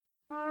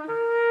For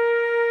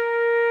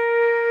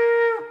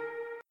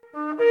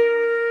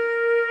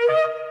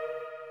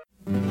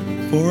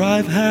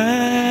I've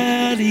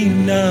had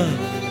enough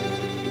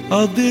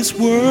of this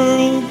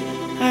world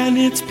and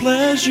its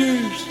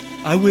pleasures.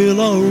 I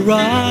will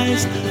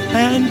arise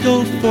and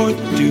go forth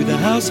to the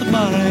house of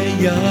my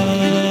Yah.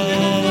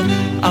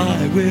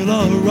 I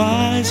will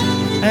arise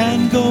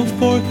and go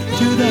forth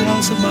to the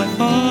house of my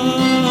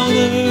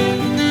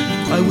Father.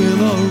 I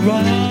will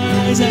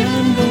arise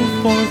and go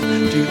forth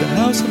to the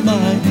house of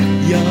my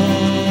Yah.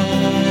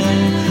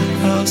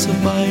 House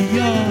of my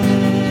Yah.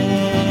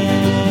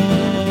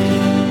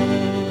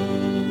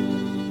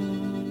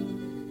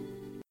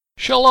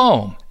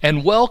 Shalom,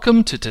 and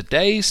welcome to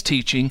today's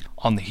teaching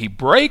on the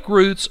Hebraic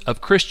roots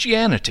of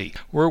Christianity,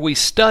 where we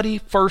study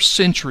first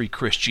century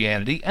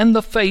Christianity and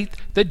the faith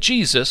that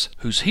Jesus,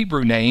 whose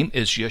Hebrew name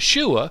is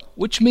Yeshua,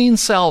 which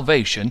means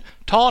salvation,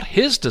 taught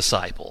his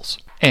disciples.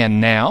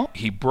 And now,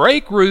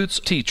 Hebraic roots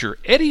teacher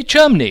Eddie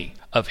Chumney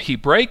of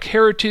Hebraic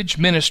Heritage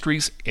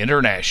Ministries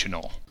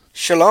International.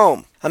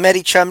 Shalom, I'm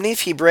Eddie Chumney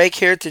of Hebraic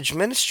Heritage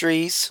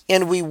Ministries,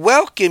 and we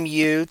welcome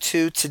you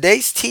to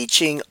today's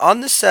teaching on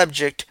the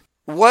subject,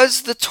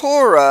 Was the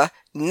Torah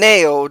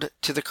nailed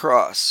to the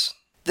cross?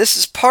 This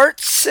is part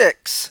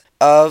 6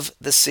 of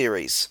the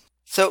series.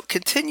 So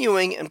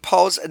continuing in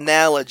Paul's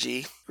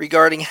analogy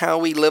regarding how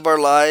we live our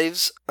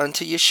lives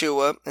unto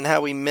Yeshua and how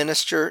we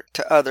minister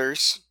to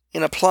others,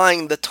 in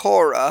applying the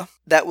Torah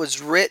that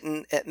was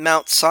written at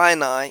Mount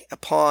Sinai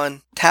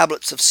upon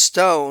tablets of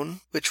stone,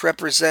 which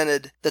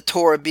represented the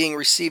Torah being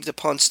received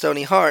upon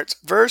stony hearts,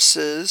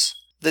 versus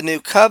the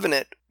New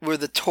Covenant, where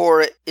the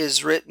Torah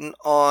is written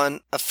on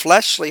a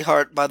fleshly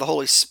heart by the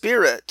Holy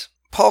Spirit.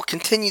 Paul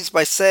continues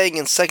by saying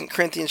in 2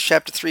 Corinthians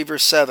chapter 3,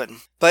 verse 7,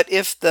 But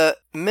if the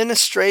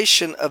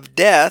ministration of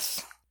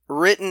death,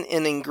 written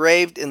and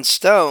engraved in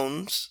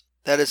stones,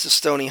 that is a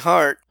stony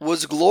heart,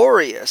 was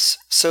glorious,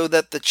 so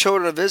that the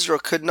children of Israel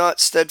could not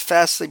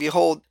steadfastly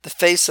behold the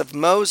face of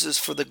Moses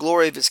for the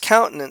glory of his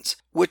countenance,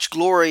 which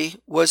glory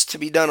was to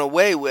be done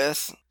away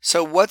with.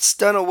 So what's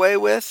done away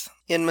with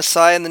in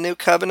Messiah in the New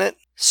Covenant?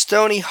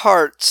 Stony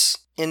hearts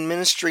in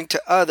ministering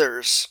to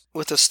others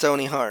with a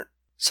stony heart.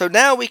 So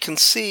now we can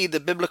see the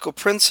biblical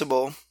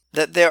principle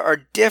that there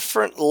are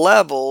different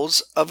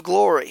levels of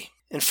glory.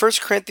 In 1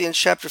 Corinthians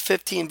chapter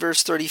 15,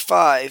 verse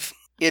 35,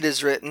 it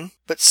is written,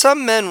 But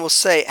some men will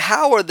say,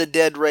 How are the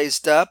dead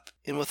raised up,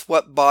 and with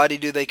what body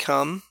do they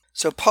come?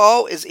 So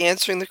Paul is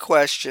answering the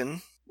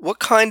question, what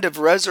kind of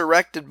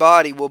resurrected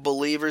body will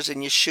believers in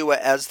Yeshua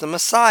as the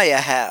Messiah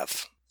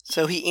have?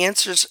 So he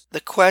answers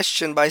the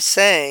question by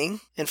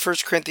saying, in 1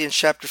 Corinthians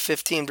chapter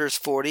 15, verse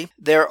 40,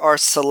 there are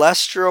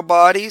celestial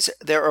bodies,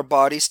 there are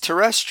bodies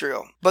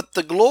terrestrial. But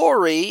the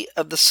glory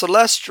of the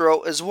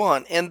celestial is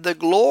one, and the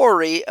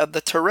glory of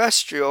the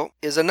terrestrial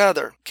is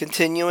another.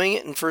 Continuing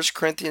in 1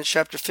 Corinthians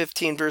chapter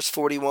 15, verse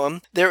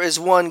 41, there is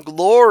one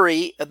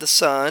glory of the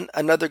sun,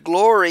 another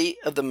glory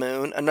of the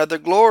moon, another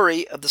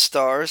glory of the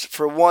stars,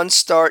 for one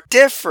star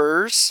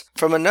differs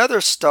from another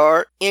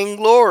star in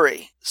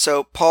glory.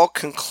 So Paul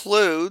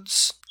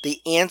concludes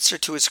the answer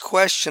to his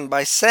question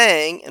by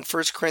saying in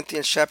 1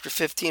 Corinthians chapter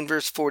 15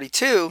 verse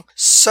 42,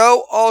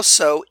 so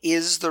also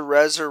is the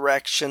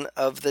resurrection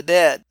of the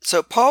dead.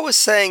 So Paul was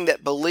saying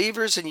that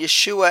believers in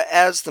Yeshua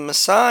as the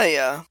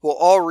Messiah will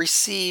all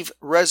receive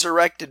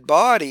resurrected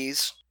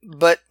bodies,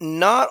 but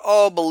not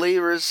all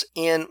believers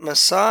in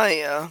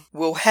Messiah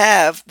will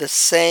have the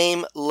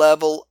same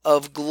level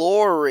of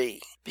glory.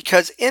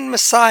 Because in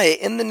Messiah,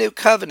 in the New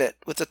Covenant,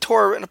 with the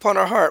Torah written upon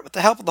our heart, with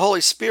the help of the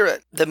Holy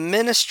Spirit, the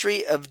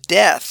ministry of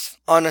death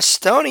on a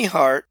stony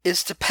heart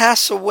is to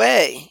pass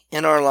away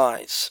in our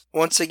lives.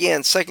 Once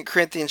again, 2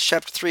 Corinthians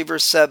chapter 3,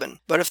 verse 7.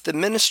 But if the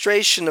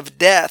ministration of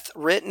death,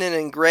 written and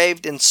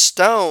engraved in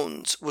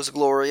stones, was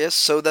glorious,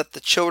 so that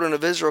the children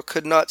of Israel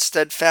could not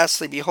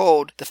steadfastly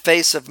behold the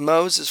face of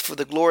Moses for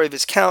the glory of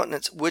his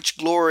countenance, which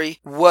glory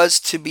was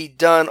to be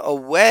done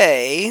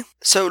away.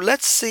 So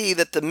let's see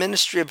that the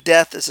ministry of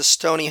death is a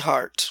stony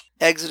heart.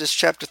 Exodus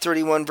chapter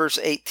 31 verse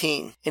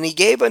 18. And he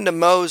gave unto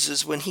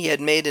Moses, when he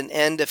had made an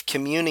end of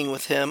communing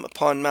with him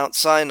upon Mount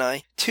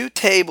Sinai, 2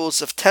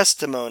 tables of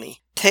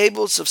testimony,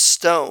 tables of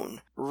stone,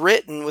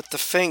 written with the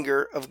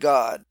finger of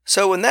God.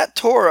 So when that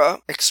Torah,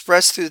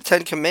 expressed through the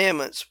 10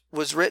 Commandments,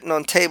 was written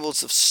on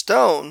tables of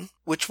stone,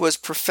 which was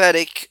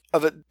prophetic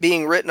of it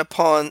being written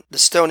upon the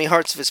stony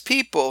hearts of his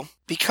people,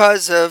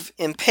 because of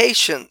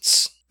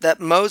impatience, that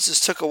Moses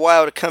took a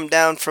while to come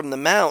down from the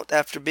mount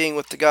after being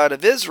with the God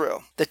of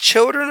Israel, the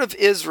children of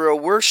Israel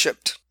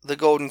worshipped the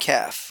golden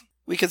calf.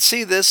 We can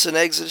see this in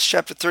Exodus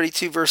chapter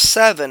 32 verse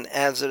 7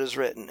 as it is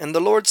written. And the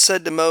Lord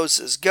said to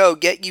Moses, Go,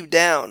 get you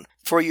down,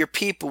 for your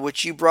people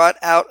which you brought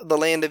out of the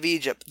land of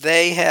Egypt,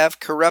 they have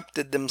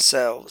corrupted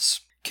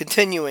themselves.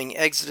 Continuing,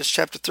 Exodus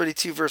chapter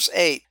 32 verse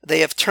 8, They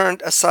have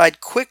turned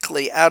aside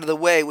quickly out of the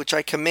way which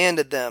I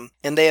commanded them,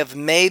 and they have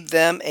made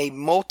them a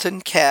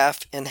molten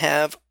calf and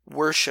have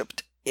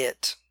worshipped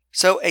it.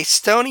 So a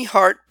stony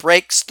heart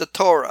breaks the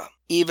Torah,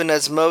 even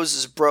as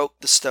Moses broke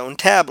the stone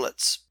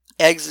tablets.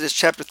 Exodus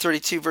chapter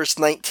 32 verse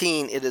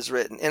 19 it is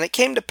written, "And it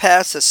came to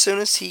pass as soon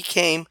as he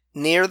came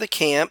near the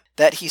camp,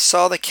 that he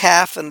saw the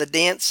calf and the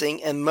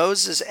dancing, and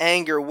Moses'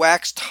 anger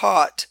waxed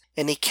hot,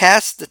 and he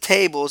cast the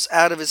tables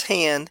out of his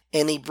hand,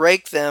 and he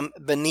brake them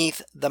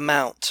beneath the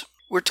mount."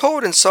 We're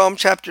told in Psalm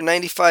chapter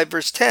 95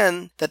 verse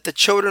 10 that the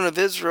children of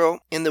Israel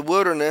in the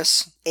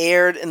wilderness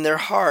erred in their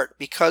heart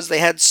because they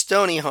had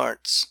stony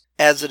hearts.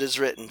 As it is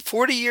written,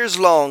 40 years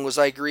long was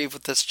I grieved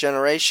with this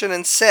generation,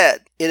 and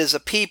said, It is a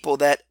people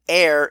that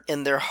err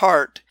in their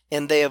heart,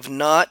 and they have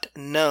not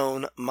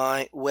known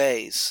my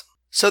ways.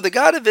 So the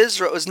God of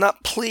Israel is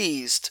not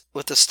pleased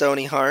with the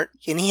stony heart,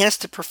 and he has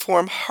to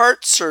perform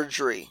heart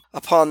surgery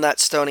upon that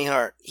stony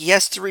heart. He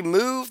has to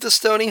remove the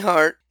stony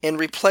heart and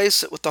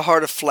replace it with the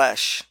heart of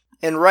flesh,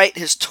 and write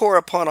his Torah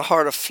upon a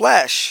heart of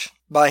flesh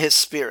by his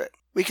Spirit.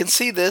 We can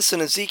see this in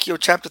Ezekiel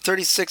chapter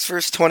 36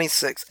 verse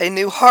 26. "A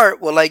new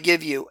heart will I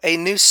give you, a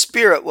new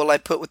spirit will I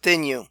put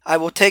within you. I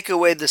will take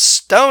away the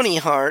stony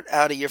heart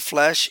out of your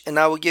flesh, and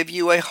I will give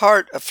you a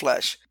heart of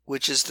flesh,"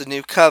 which is the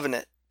new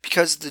covenant.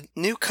 Because the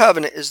new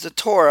covenant is the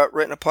Torah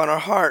written upon our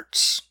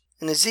hearts.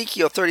 In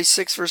Ezekiel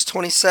 36 verse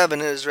 27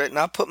 it is written,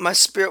 "I'll put my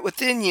spirit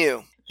within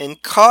you,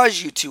 and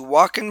cause you to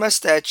walk in my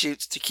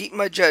statutes, to keep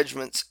my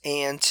judgments,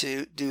 and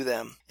to do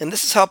them." And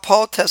this is how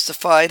Paul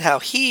testified how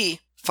he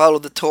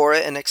followed the Torah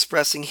in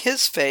expressing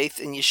his faith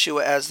in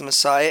Yeshua as the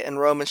Messiah in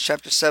Romans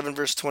chapter 7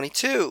 verse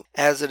 22,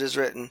 as it is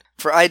written,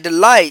 "For I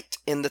delight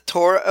in the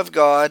Torah of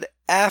God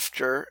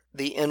after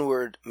the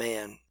inward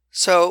man."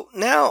 So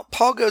now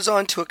Paul goes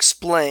on to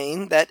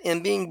explain that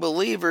in being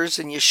believers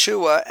in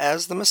Yeshua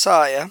as the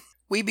Messiah,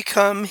 we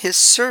become his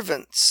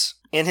servants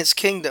in his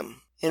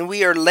kingdom, and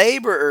we are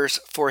laborers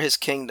for his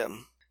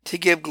kingdom, to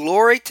give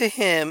glory to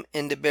him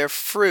and to bear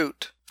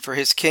fruit for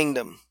his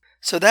kingdom.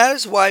 So that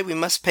is why we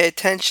must pay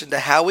attention to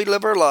how we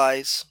live our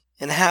lives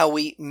and how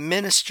we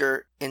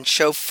minister and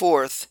show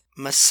forth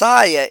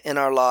Messiah in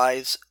our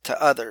lives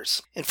to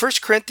others. In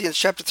 1 Corinthians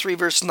chapter 3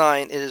 verse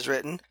 9 it is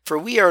written, "For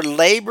we are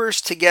laborers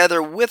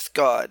together with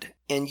God,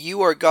 and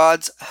you are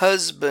God's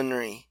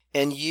husbandry,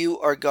 and you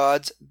are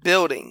God's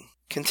building."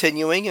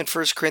 Continuing in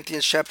 1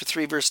 Corinthians chapter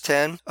 3 verse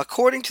 10,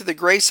 "According to the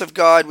grace of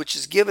God which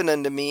is given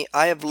unto me,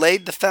 I have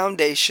laid the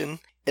foundation,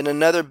 and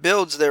another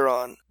builds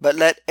thereon. But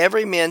let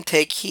every man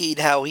take heed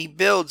how he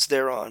builds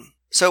thereon."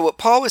 So what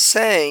Paul was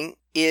saying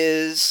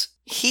is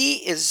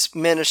he is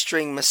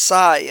ministering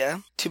Messiah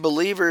to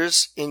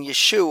believers in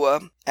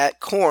Yeshua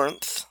at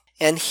Corinth,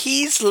 and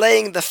he's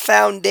laying the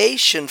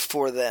foundation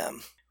for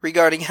them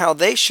regarding how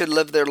they should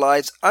live their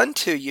lives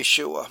unto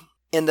Yeshua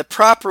in the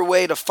proper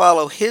way to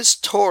follow his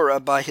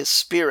Torah by his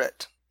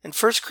Spirit. In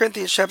 1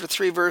 Corinthians chapter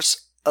 3 verse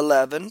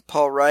 11,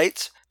 Paul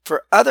writes,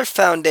 "For other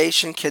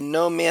foundation can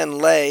no man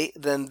lay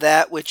than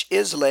that which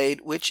is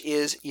laid, which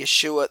is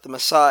Yeshua the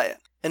Messiah."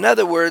 In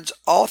other words,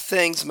 all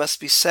things must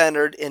be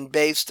centered and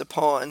based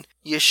upon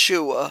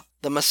Yeshua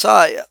the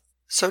Messiah.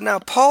 So now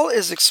Paul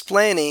is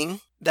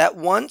explaining that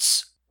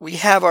once we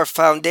have our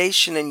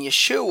foundation in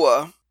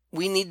Yeshua,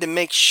 we need to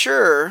make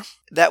sure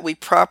that we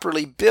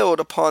properly build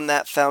upon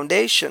that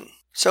foundation.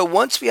 So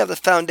once we have the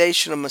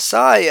foundation of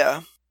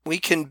Messiah, we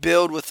can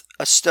build with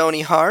a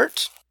stony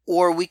heart,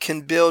 or we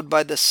can build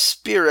by the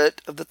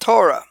Spirit of the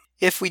Torah.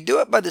 If we do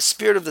it by the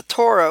Spirit of the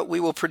Torah, we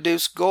will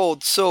produce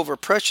gold, silver,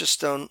 precious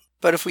stone.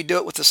 But if we do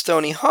it with a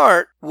stony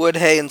heart, wood,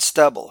 hay, and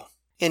stubble.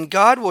 And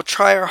God will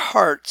try our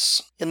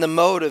hearts in the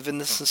motive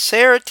and the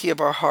sincerity of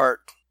our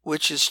heart,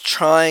 which is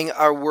trying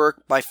our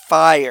work by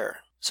fire.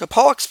 So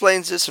Paul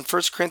explains this in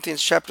 1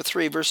 Corinthians chapter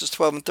 3, verses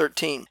 12 and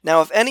 13.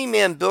 "Now if any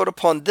man build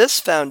upon this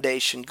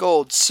foundation,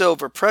 gold,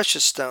 silver,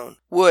 precious stone,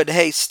 wood,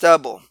 hay,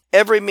 stubble,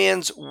 every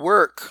man's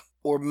work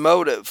or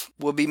motive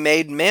will be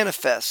made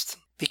manifest,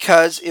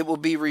 because it will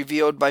be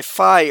revealed by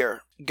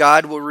fire.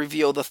 God will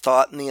reveal the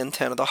thought and the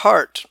intent of the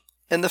heart.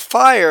 And the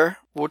fire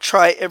will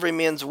try every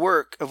man's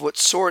work of what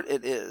sort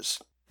it is."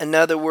 In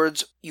other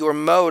words, your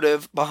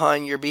motive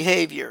behind your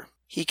behavior.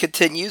 He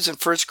continues in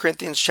 1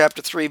 Corinthians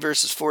chapter 3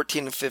 verses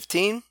 14 and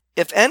 15.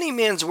 "If any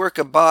man's work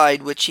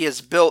abide which he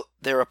has built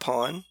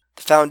thereupon,"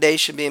 the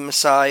foundation being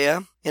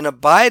Messiah, "an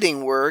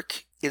abiding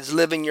work is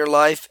living your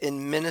life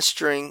in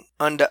ministering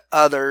unto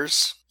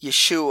others,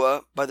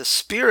 Yeshua, by the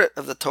Spirit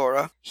of the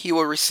Torah, he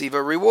will receive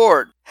a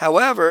reward.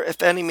 However,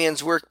 if any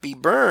man's work be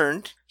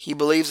burned, he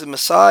believes in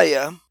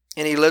Messiah,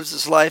 and he lives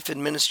his life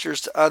and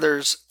ministers to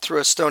others through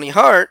a stony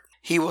heart,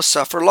 he will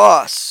suffer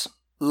loss."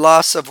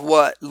 Loss of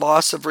what?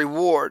 Loss of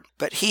reward.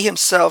 "But he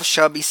himself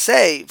shall be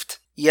saved,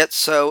 yet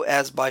so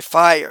as by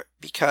fire,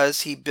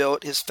 because he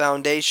built his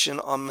foundation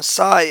on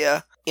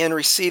Messiah in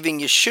receiving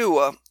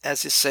Yeshua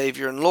as his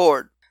Savior and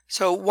Lord."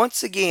 So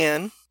once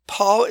again,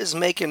 Paul is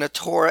making a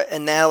Torah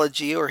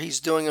analogy, or he's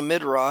doing a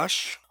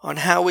midrash, on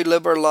how we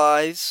live our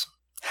lives,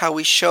 how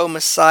we show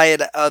Messiah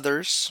to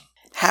others,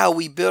 how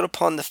we build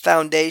upon the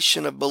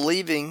foundation of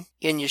believing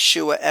in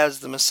Yeshua as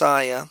the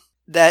Messiah,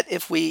 that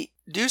if we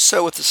do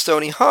so with a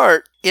stony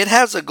heart, it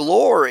has a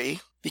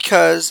glory,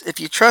 because if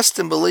you trust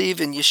and believe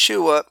in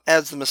Yeshua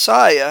as the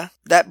Messiah,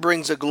 that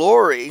brings a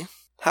glory.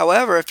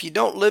 However, if you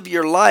don't live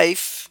your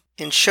life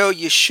and show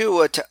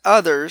Yeshua to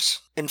others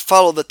and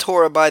follow the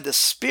Torah by the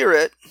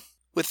Spirit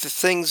with the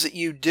things that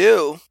you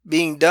do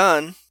being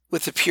done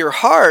with a pure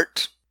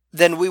heart,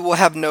 then we will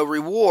have no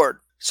reward.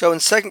 So in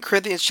 2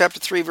 Corinthians chapter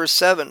 3, verse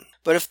 7,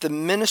 but if the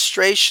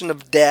ministration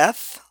of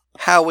death,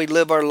 how we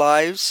live our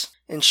lives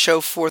and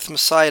show forth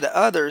Messiah to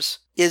others,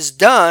 is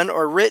done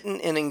or written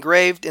and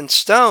engraved in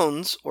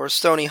stones or a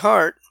stony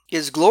heart,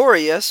 is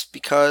glorious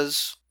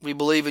because we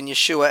believe in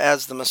Yeshua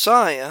as the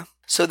Messiah,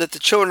 so that the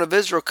children of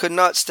Israel could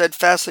not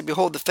steadfastly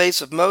behold the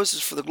face of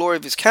Moses for the glory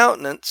of his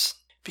countenance,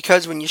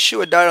 because when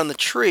Yeshua died on the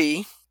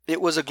tree,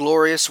 it was a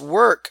glorious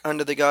work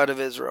unto the God of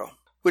Israel,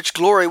 which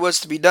glory was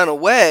to be done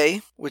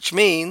away, which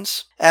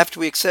means, after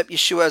we accept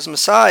Yeshua as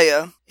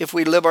Messiah, if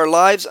we live our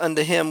lives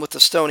unto him with a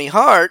stony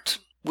heart,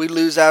 we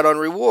lose out on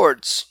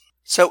rewards.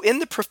 So in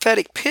the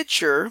prophetic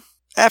picture,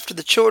 after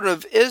the children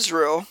of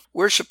Israel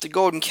worshipped the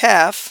golden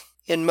calf,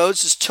 and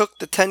Moses took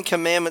the 10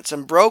 Commandments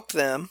and broke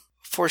them,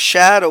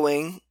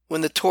 foreshadowing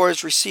when the Torah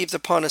is received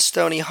upon a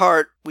stony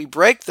heart, we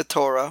break the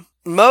Torah.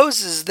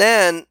 Moses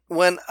then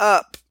went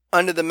up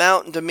under the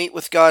mountain to meet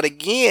with God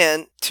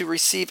again to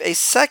receive a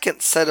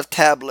second set of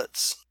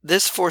tablets.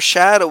 This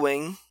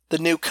foreshadowing the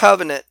new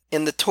covenant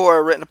in the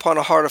Torah written upon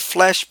a heart of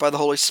flesh by the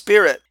Holy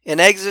Spirit. In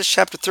Exodus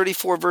chapter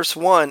 34 verse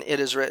 1 it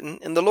is written,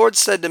 and the Lord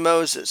said to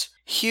Moses,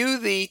 hew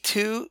thee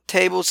 2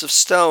 tables of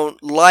stone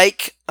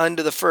like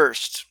unto the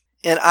first,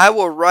 and I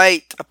will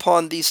write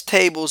upon these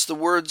tables the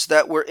words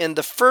that were in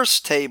the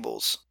first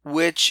tables,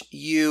 which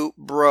you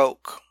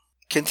broke.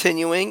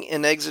 Continuing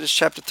in Exodus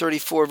chapter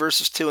 34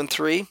 verses 2 and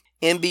 3,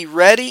 and be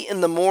ready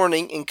in the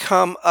morning, and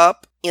come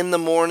up in the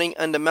morning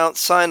unto Mount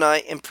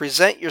Sinai, and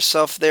present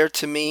yourself there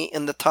to me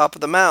in the top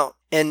of the mount,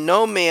 and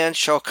no man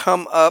shall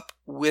come up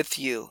with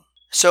you.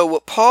 So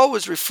what Paul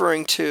was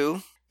referring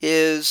to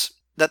is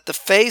that the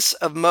face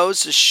of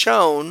Moses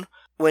shone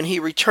when he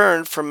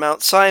returned from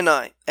Mount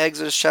Sinai.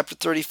 Exodus chapter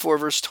 34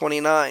 verse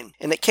 29.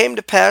 And it came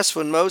to pass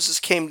when Moses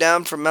came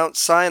down from Mount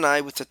Sinai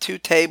with the 2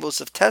 tables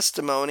of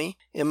testimony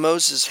in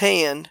Moses'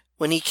 hand,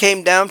 when he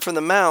came down from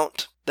the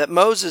mount, that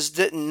Moses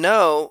didn't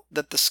know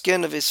that the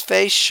skin of his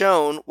face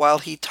shone while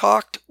he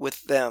talked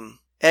with them.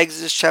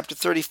 Exodus chapter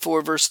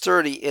 34 verse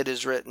 30 it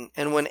is written,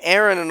 and when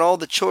Aaron and all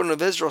the children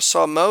of Israel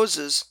saw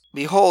Moses,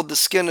 behold, the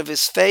skin of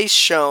his face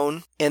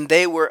shone, and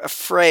they were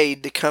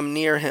afraid to come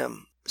near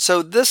him.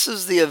 So this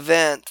is the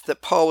event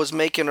that Paul was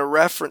making a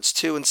reference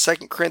to in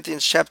 2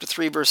 Corinthians chapter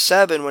 3 verse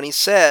 7 when he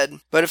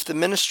said, but if the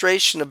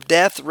ministration of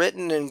death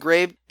written and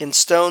engraved in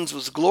stones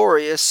was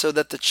glorious, so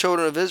that the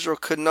children of Israel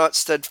could not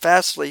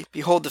steadfastly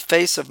behold the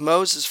face of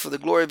Moses for the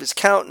glory of his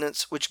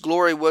countenance, which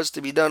glory was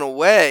to be done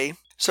away.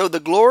 So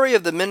the glory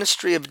of the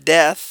ministry of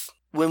death,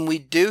 when we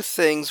do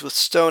things with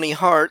stony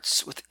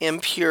hearts, with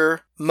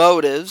impure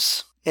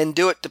motives, and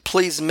do it to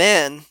please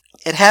men,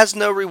 it has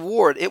no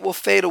reward. It will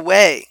fade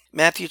away.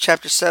 Matthew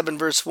chapter 7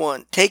 verse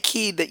 1. Take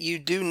heed that you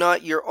do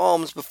not your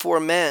alms before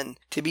men,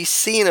 to be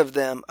seen of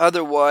them.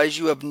 Otherwise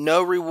you have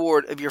no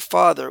reward of your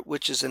Father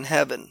which is in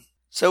heaven.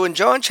 So in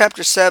John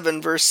chapter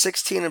 7 verse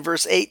 16 and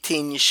verse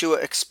 18,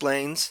 Yeshua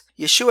explains,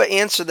 Yeshua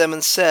answered them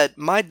and said,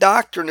 my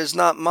doctrine is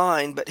not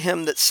mine, but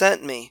him that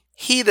sent me.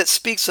 He that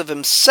speaks of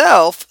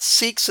himself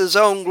seeks his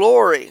own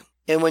glory.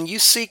 And when you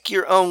seek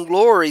your own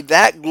glory,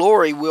 that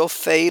glory will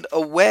fade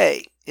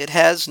away. It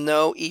has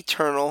no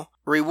eternal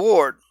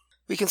reward.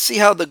 We can see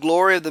how the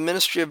glory of the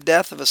ministry of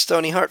death of a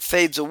stony heart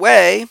fades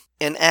away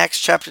in Acts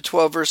chapter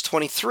 12 verse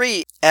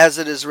 23, as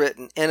it is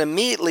written, and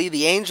immediately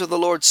the angel of the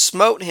Lord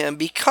smote him,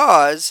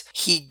 because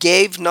he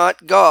gave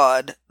not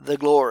God the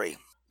glory.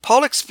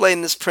 Paul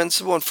explained this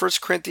principle in 1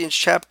 Corinthians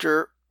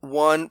chapter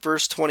 1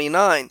 verse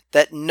 29,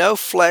 that no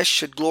flesh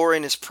should glory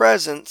in his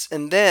presence,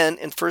 and then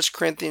in 1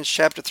 Corinthians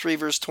chapter 3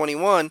 verse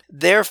 21,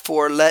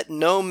 therefore let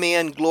no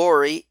man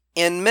glory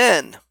in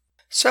men.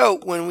 So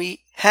when we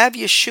have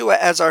Yeshua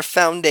as our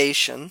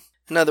foundation,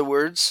 in other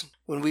words,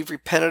 when we've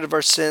repented of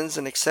our sins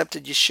and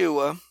accepted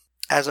Yeshua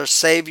as our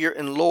Savior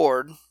and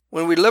Lord,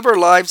 when we live our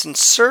lives and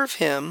serve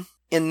him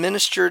and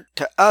minister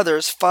to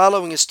others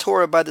following his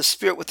Torah by the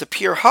Spirit with a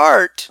pure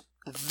heart,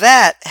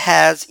 that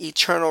has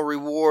eternal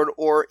reward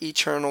or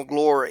eternal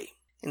glory.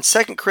 In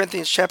 2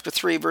 Corinthians chapter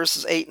 3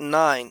 verses 8 and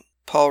 9,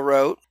 Paul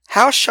wrote,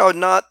 how shall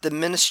not the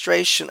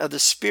ministration of the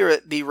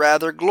Spirit be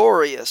rather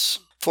glorious?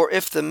 For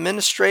if the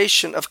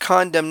ministration of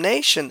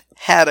condemnation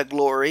had a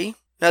glory,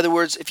 in other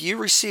words, if you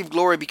receive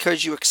glory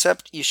because you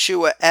accept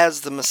Yeshua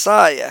as the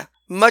Messiah,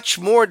 much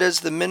more does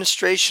the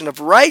ministration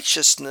of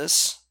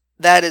righteousness,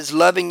 that is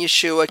loving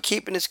Yeshua,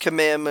 keeping his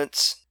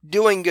commandments,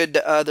 doing good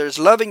to others,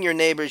 loving your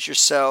neighbors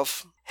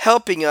yourself,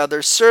 helping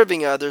others,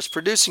 serving others,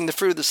 producing the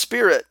fruit of the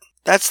Spirit,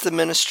 that's the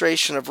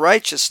ministration of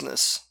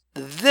righteousness.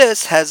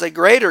 This has a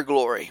greater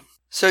glory.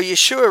 So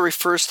Yeshua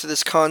refers to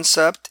this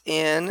concept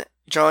in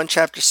John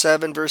chapter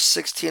 7 verse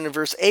 16 and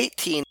verse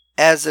 18,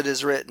 as it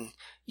is written,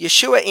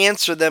 Yeshua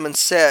answered them and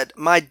said,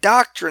 my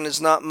doctrine is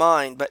not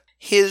mine, but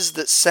his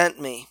that sent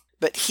me.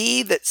 But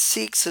he that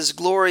seeks his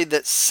glory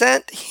that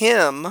sent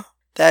him,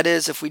 that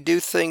is, if we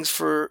do things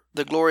for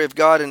the glory of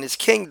God and his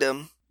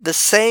kingdom, the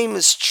same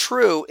is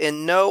true,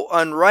 and no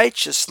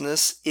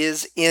unrighteousness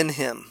is in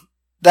him.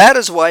 That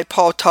is why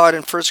Paul taught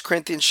in 1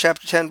 Corinthians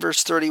chapter 10,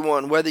 verse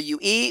 31, whether you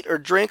eat or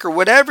drink or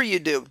whatever you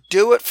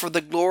do it for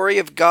the glory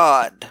of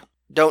God.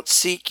 Don't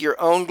seek your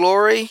own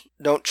glory.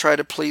 Don't try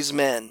to please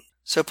men.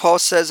 So Paul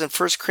says in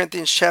 1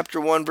 Corinthians chapter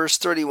 1, verse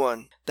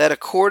 31, that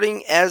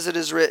according as it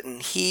is written,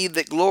 he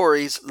that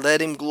glories,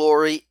 let him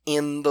glory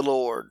in the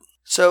Lord.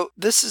 So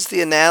this is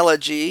the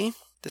analogy,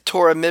 the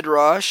Torah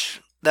Midrash,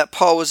 that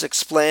Paul was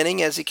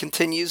explaining as he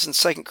continues in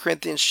 2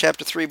 Corinthians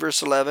chapter 3,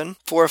 verse 11.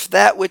 For if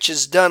that which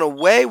is done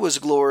away was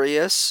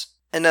glorious,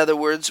 in other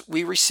words,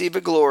 we receive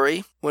a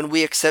glory when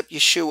we accept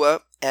Yeshua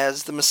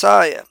as the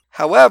Messiah.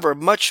 However,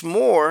 much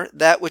more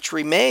that which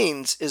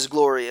remains is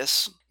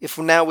glorious. If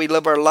now we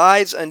live our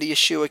lives unto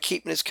Yeshua,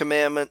 keeping his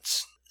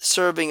commandments,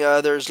 serving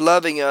others,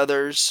 loving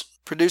others,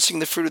 producing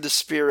the fruit of the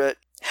Spirit,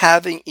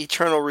 having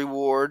eternal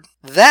reward,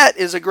 that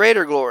is a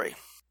greater glory.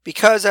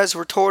 Because as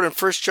we're told in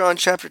 1 John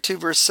chapter 2,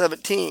 verse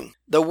 17,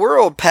 the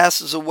world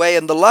passes away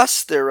and the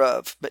lusts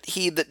thereof, but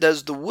he that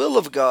does the will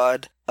of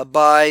God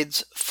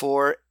abides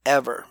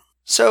forever.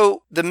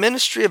 So the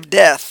ministry of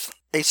death,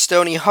 a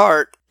stony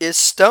heart, is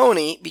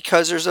stony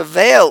because there's a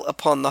veil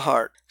upon the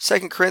heart.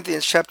 2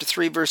 Corinthians chapter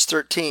 3, verse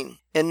 13.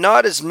 And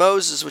not as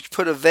Moses, which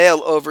put a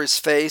veil over his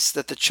face,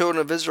 that the children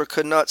of Israel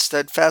could not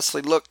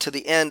steadfastly look to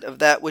the end of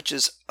that which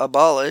is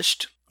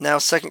abolished. Now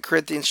 2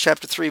 Corinthians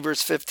chapter 3,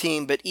 verse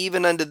 15, but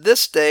even unto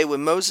this day,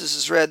 when Moses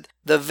is read,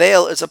 the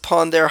veil is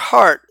upon their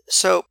heart.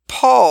 So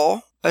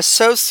Paul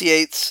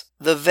associates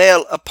the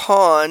veil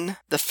upon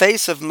the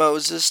face of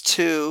Moses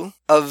to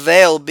a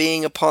veil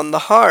being upon the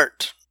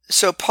heart.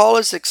 So Paul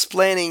is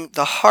explaining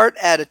the heart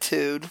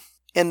attitude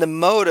and the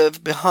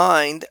motive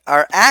behind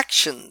our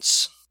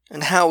actions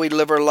and how we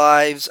live our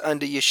lives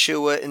unto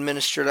Yeshua and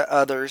minister to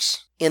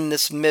others in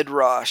this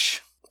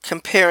midrash,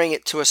 comparing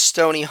it to a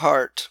stony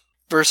heart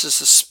versus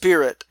the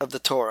spirit of the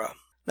Torah.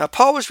 Now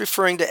Paul was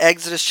referring to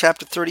Exodus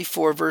chapter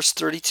 34, verse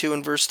 32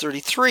 and verse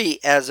 33,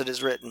 as it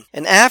is written.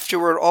 And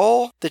afterward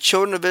all the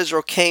children of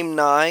Israel came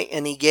nigh,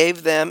 and he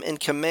gave them in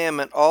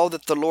commandment all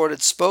that the Lord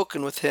had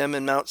spoken with him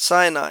in Mount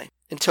Sinai.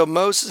 Until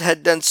Moses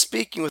had done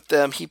speaking with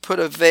them, he put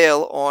a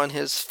veil on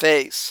his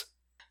face.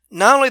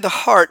 Not only the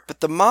heart,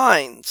 but the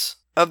minds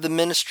of the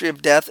ministry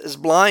of death is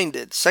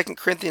blinded. 2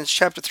 Corinthians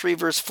chapter 3,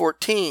 verse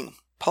 14.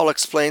 Paul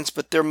explains,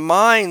 but their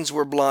minds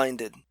were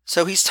blinded.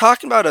 So he's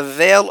talking about a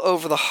veil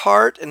over the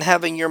heart and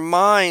having your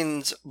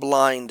minds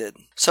blinded.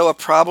 So a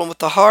problem with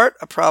the heart,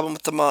 a problem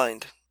with the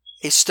mind.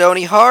 A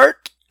stony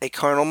heart, a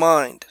carnal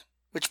mind.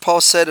 Which Paul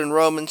said in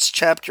Romans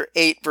chapter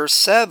 8, verse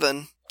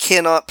 7,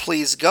 cannot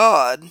please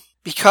God.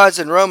 Because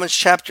in Romans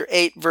chapter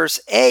 8, verse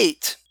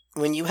 8,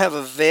 when you have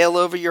a veil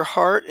over your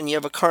heart and you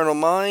have a carnal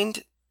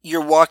mind, you're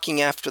walking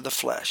after the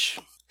flesh.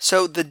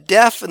 So the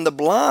deaf and the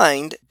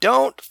blind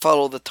don't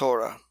follow the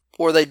Torah,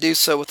 or they do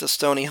so with a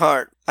stony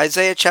heart.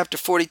 Isaiah chapter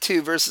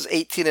 42, verses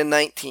 18 and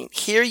 19.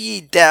 Hear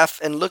ye deaf,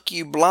 and look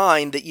you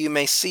blind, that you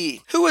may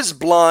see. Who is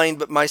blind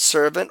but my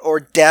servant, or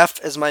deaf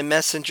as my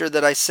messenger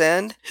that I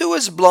send? Who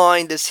is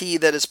blind as he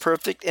that is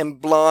perfect,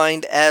 and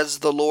blind as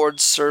the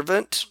Lord's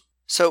servant?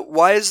 So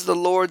why is the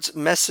Lord's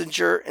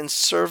messenger and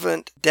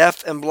servant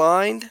deaf and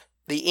blind?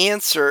 The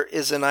answer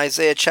is in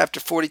Isaiah chapter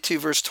 42,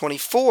 verse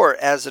 24,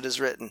 as it is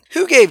written.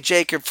 Who gave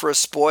Jacob for a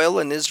spoil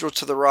and Israel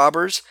to the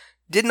robbers?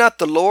 Did not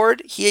the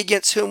Lord, he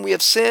against whom we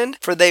have sinned?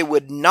 For they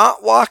would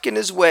not walk in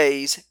his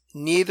ways,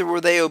 neither were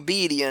they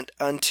obedient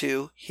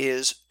unto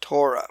his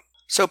Torah.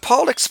 So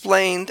Paul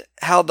explained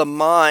how the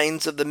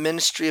minds of the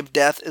ministry of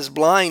death is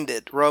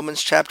blinded.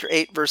 Romans chapter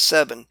 8, verse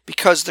 7.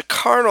 Because the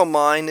carnal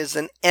mind is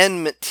an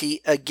enmity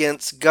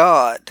against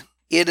God.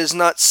 It is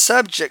not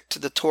subject to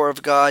the Torah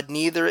of God,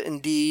 neither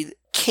indeed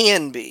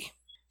can be.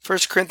 1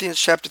 Corinthians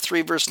chapter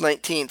 3, verse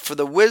 19. For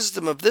the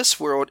wisdom of this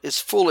world is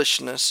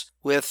foolishness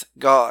with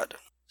God.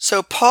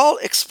 So Paul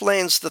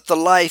explains that the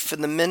life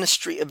in the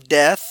ministry of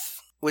death,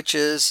 which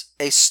is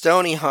a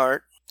stony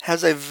heart,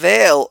 has a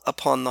veil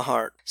upon the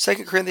heart.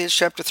 2 Corinthians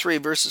chapter 3,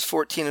 verses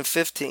 14 and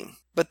 15.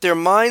 But their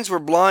minds were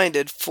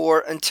blinded,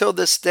 for until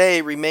this day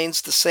remains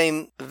the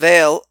same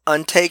veil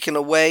untaken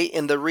away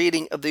in the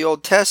reading of the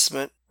Old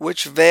Testament,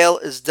 which veil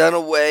is done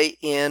away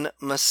in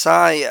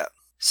Messiah.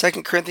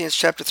 2 Corinthians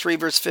chapter 3,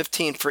 verse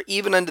 15. For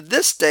even unto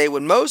this day,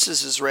 when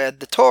Moses is read,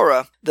 the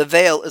Torah, the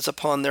veil is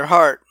upon their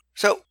heart.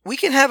 So we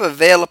can have a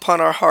veil upon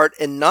our heart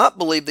and not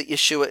believe that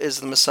Yeshua is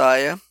the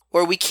Messiah,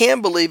 or we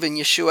can believe in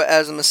Yeshua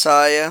as a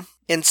Messiah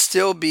and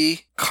still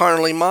be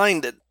carnally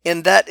minded.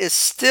 And that is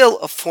still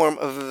a form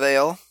of a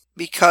veil,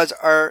 because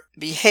our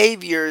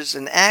behaviors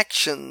and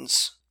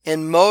actions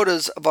and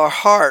motives of our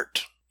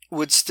heart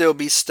would still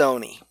be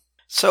stony.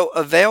 So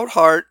a veiled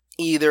heart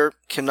either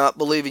cannot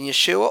believe in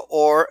Yeshua,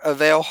 or a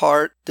veiled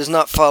heart does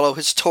not follow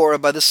his Torah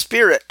by the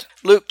Spirit.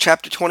 Luke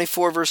chapter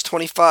 24, verse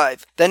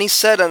 25. Then he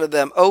said unto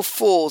them, O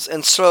fools,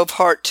 and slow of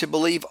heart to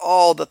believe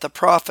all that the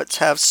prophets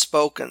have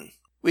spoken.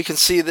 We can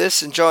see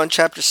this in John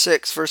chapter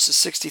 6, verses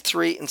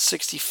 63 and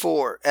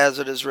 64, as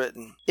it is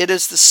written. It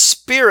is the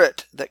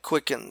Spirit that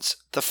quickens,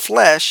 the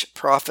flesh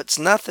profits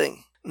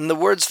nothing. And the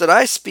words that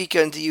I speak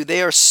unto you,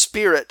 they are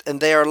spirit and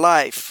they are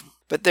life.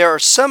 But there are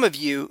some of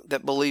you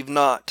that believe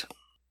not.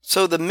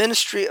 So the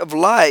ministry of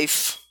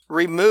life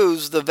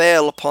removes the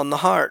veil upon the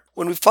heart.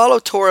 When we follow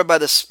Torah by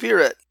the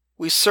Spirit,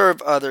 we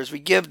serve others, we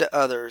give to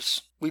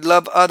others, we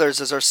love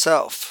others as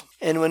ourselves.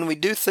 And when we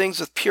do things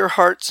with pure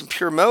hearts and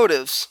pure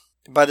motives,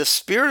 by the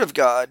Spirit of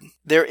God,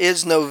 there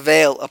is no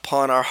veil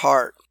upon our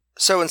heart.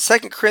 So in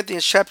 2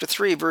 Corinthians chapter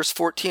 3, verse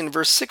 14 and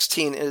verse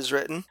 16 it is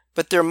written,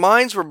 "But their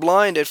minds were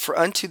blinded, for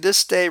unto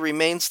this day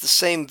remains the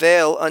same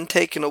veil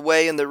untaken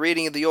away in the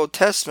reading of the Old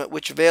Testament,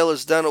 which veil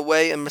is done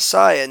away in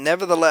Messiah.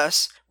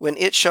 Nevertheless, when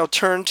it shall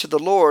turn to the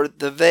Lord,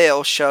 the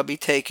veil shall be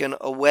taken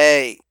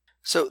away."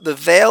 So the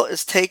veil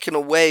is taken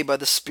away by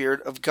the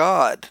Spirit of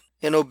God,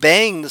 in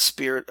obeying the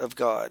Spirit of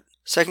God.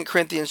 2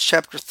 Corinthians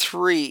chapter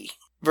 3,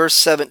 verse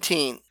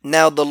 17.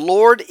 "Now the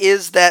Lord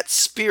is that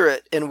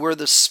Spirit, and where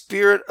the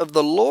Spirit of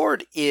the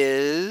Lord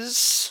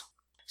is..."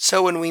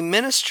 So when we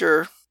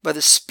minister by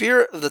the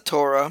Spirit of the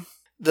Torah,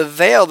 the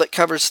veil that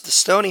covers the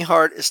stony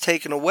heart is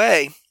taken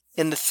away,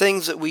 and the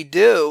things that we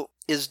do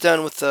is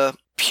done with a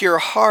pure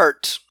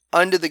heart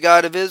unto the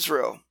God of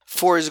Israel,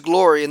 for his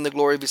glory and the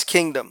glory of his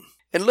kingdom.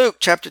 In Luke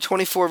chapter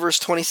 24, verse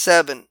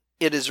 27,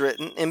 it is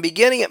written, "And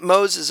beginning at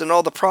Moses and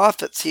all the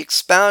prophets, he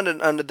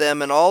expounded unto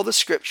them in all the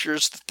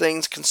scriptures the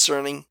things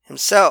concerning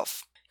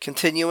himself."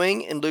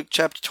 Continuing in Luke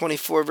chapter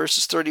 24,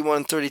 verses 31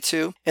 and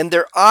 32, "And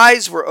their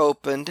eyes were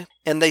opened,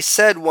 and they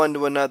said one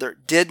to another,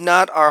 Did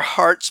not our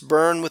hearts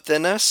burn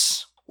within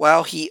us,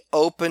 while he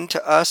opened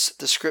to us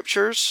the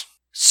scriptures?"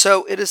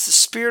 So it is the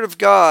Spirit of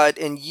God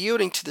and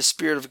yielding to the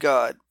Spirit of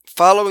God,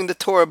 following the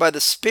Torah by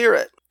the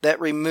Spirit, that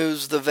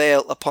removes the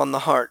veil upon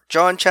the heart.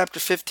 John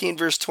chapter 15,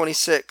 verse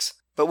 26,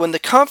 "But when the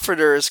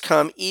Comforter is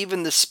come,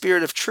 even the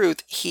Spirit of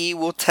truth, he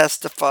will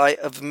testify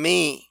of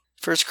me."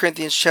 1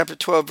 Corinthians chapter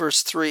 12,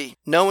 verse 3,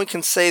 "No one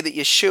can say that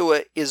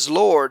Yeshua is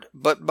Lord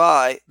but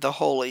by the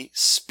Holy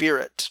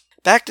Spirit."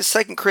 Back to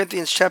 2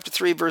 Corinthians chapter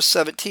 3, verse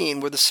 17,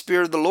 "Where the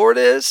Spirit of the Lord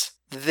is,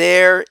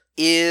 there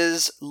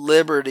is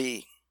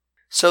liberty."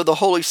 So the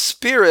Holy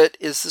Spirit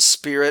is the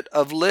Spirit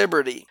of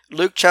liberty.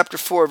 Luke chapter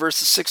 4,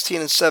 verses 16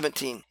 and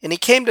 17, "And he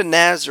came to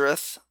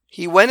Nazareth.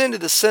 He went into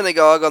the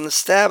synagogue on the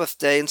Sabbath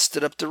day and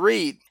stood up to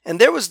read. And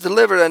there was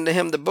delivered unto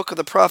him the book of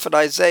the prophet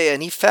Isaiah,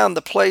 and he found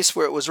the place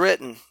where it was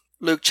written."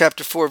 Luke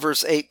chapter 4,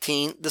 verse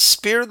 18, "The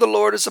Spirit of the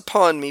Lord is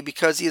upon me,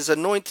 because he has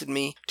anointed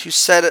me to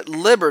set at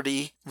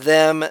liberty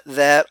them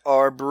that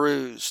are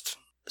bruised."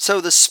 So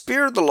the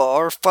Spirit of the law,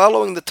 or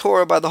following the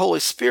Torah by the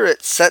Holy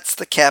Spirit, sets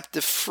the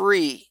captive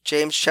free.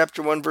 James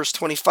chapter 1, verse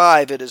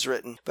 25, it is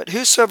written, "But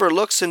whosoever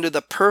looks into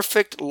the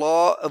perfect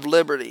law of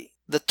liberty,"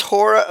 the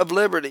Torah of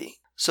liberty.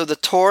 So the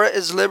Torah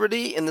is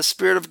liberty, and the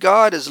Spirit of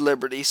God is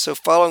liberty. So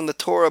following the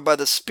Torah by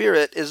the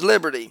Spirit is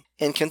liberty.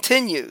 And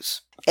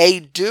continues, "A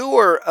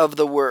doer of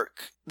the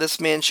work, this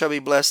man shall be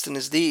blessed in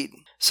his deed."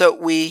 So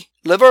we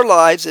live our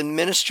lives and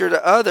minister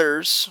to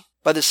others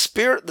by the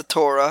Spirit of the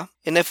Torah,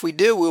 and if we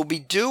do, we'll be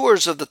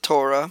doers of the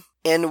Torah,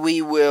 and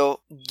we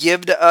will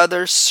give to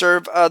others,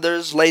 serve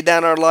others, lay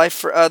down our life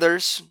for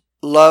others,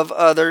 love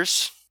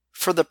others,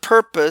 for the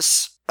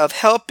purpose of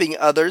helping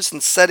others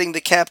and setting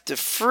the captive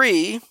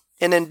free,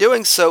 and in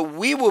doing so,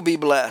 we will be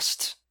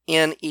blessed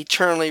and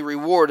eternally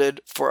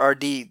rewarded for our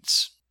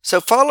deeds. So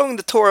following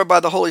the Torah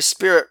by the Holy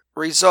Spirit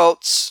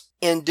results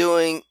in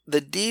doing the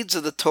deeds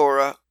of the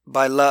Torah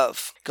by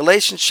love.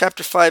 Galatians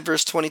chapter 5,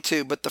 verse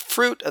 22, "But the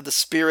fruit of the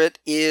Spirit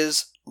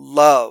is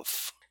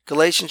love."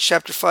 Galatians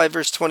chapter 5,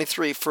 verse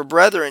 23, "For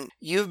brethren,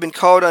 you have been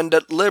called unto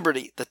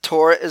liberty." The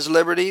Torah is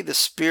liberty. The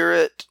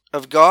Spirit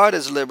of God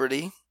is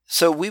liberty.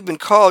 So we've been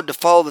called to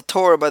follow the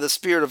Torah by the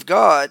Spirit of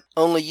God.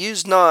 Only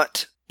use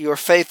not your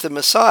faith in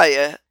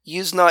Messiah.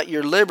 Use not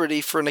your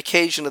liberty for an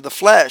occasion of the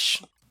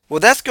flesh.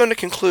 Well, that's going to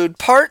conclude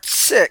part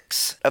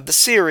 6 of the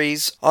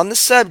series on the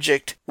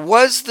subject,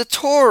 Was the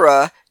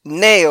Torah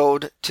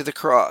nailed to the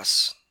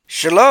cross?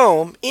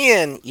 Shalom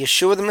in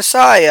Yeshua the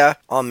Messiah.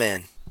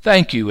 Amen.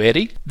 Thank you,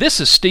 Eddie. This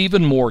is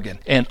Stephen Morgan,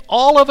 and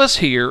all of us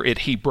here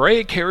at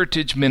Hebraic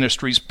Heritage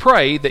Ministries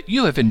pray that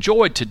you have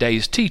enjoyed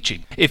today's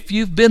teaching. If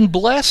you've been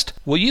blessed,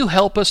 will you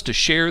help us to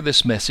share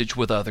this message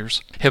with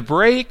others?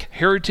 Hebraic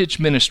Heritage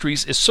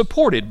Ministries is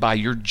supported by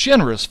your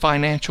generous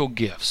financial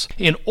gifts.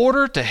 In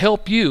order to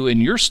help you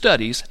in your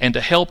studies and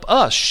to help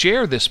us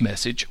share this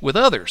message with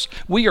others,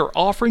 we are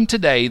offering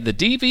today the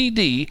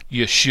DVD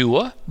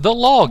Yeshua the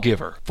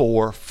Lawgiver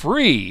for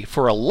free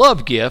for a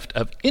love gift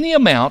of any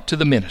amount to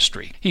the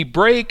ministry.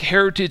 Hebraic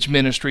Heritage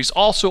Ministries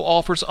also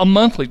offers a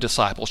monthly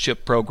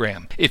discipleship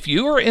program. If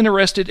you are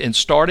interested in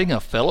starting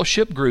a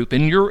fellowship group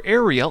in your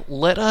area,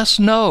 let us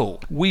know.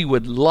 We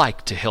would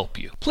like to help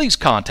you. Please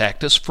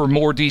contact us for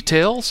more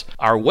details.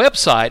 Our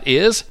website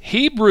is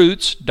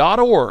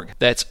Hebroots.org.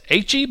 That's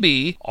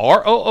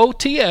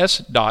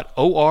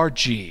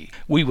Hebroots.org.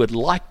 We would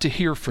like to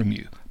hear from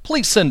you.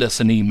 Please send us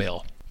an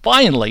email.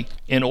 Finally,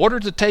 in order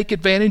to take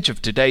advantage of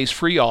today's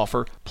free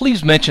offer,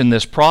 please mention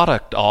this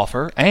product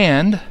offer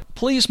and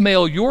please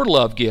mail your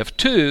love gift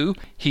to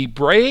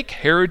Hebraic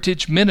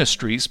Heritage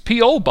Ministries,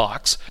 P.O.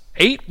 Box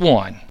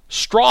 81,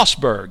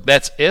 Strasburg,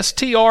 that's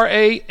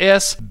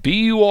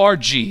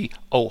Strasburg,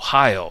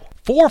 Ohio,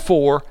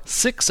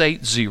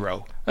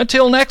 44680.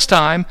 Until next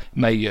time,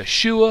 may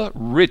Yeshua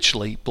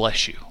richly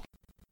bless you.